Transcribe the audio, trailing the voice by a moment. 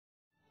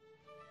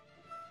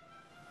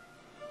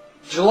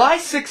July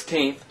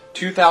 16th,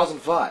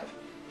 2005,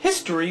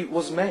 history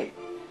was made.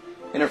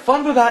 In a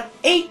fun with about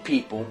 8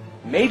 people,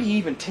 maybe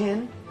even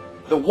 10,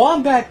 the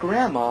Wombat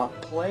Grandma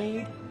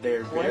played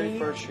their very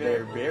first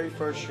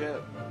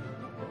show.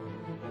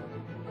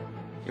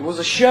 It was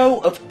a show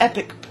of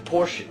epic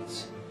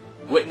proportions.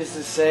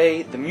 Witnesses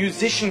say the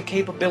musician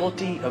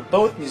capability of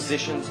both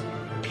musicians,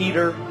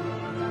 Peter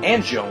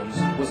and Jones,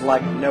 was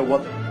like no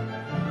other.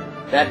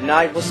 That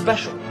night was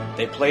special.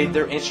 They played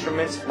their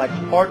instruments like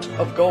heart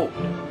of gold,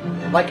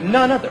 like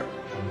none other,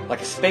 like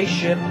a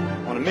spaceship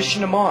on a mission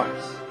to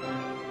Mars.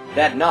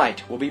 That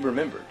night will be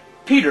remembered.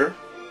 Peter,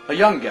 a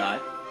young guy,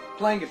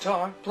 playing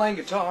guitar.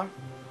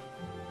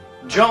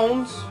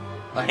 Jones,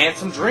 a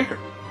handsome drinker,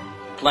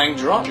 playing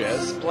drums,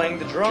 and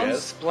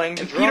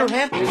Peter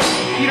Hampton,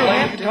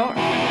 playing guitar.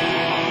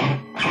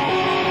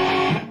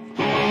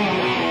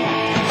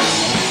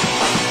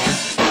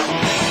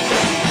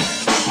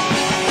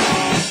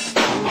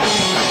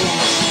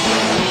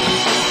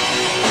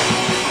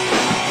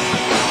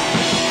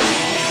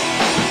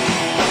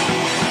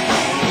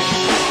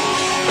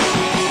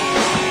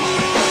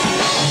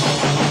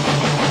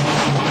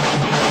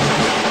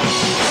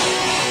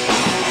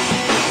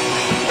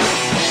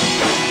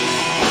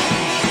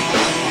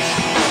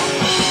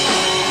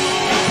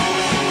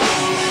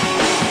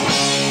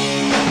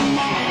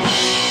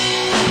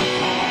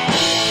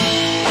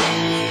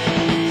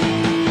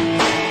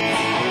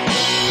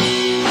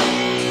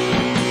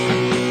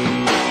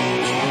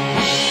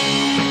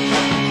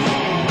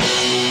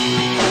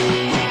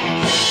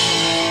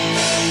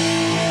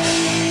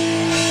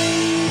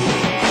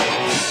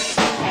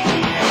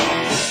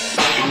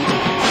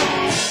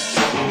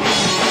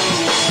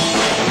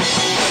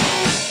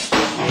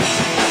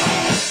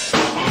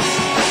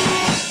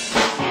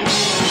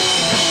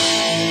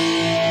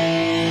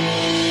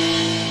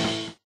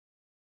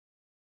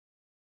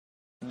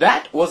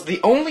 That was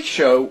the only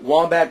show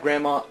Wombat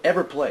Grandma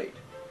ever played.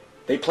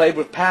 They played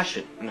with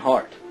passion and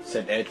heart,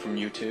 said Ed from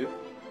U2.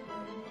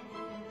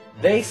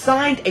 They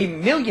signed a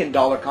 $1 million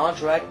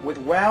contract with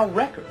WOW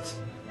Records,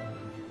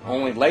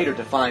 only later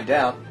to find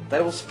out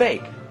that it was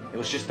fake. It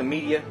was just the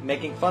media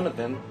making fun of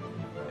them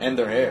and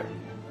their hair.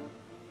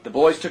 The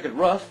boys took it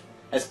rough,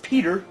 as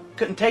Peter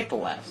couldn't take the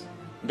laughs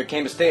and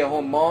became a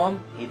stay-at-home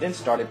mom. He then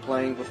started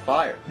playing with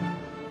fire.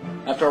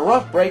 After a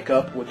rough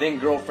breakup with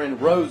then-girlfriend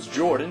Rose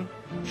Jordan,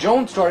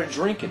 Jones started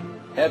drinking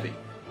heavy.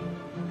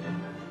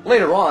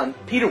 Later on,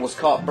 Peter was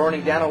caught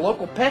burning down a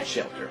local pet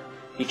shelter.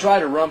 He tried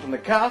to run from the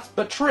cops,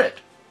 but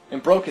tripped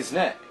and broke his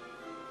neck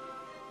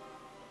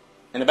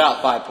in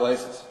about 5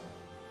 places.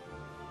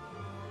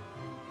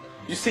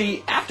 You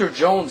see, after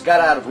Jones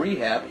got out of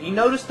rehab, he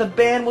noticed the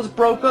band was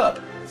broke up.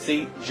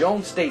 See,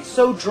 Jones stayed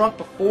so drunk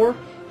before,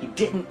 he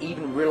didn't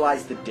even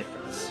realize the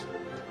difference.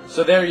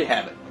 So there you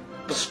have it,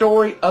 the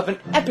story of an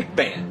epic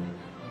band.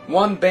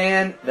 One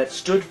band that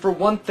stood for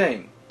one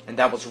thing, and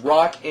that was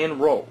rock and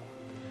roll.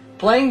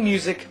 Playing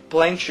music,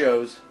 playing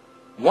shows,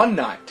 one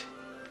night,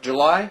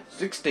 July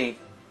 16th,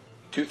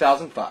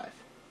 2005.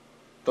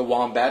 The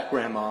Wombat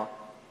Grandma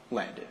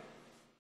landed.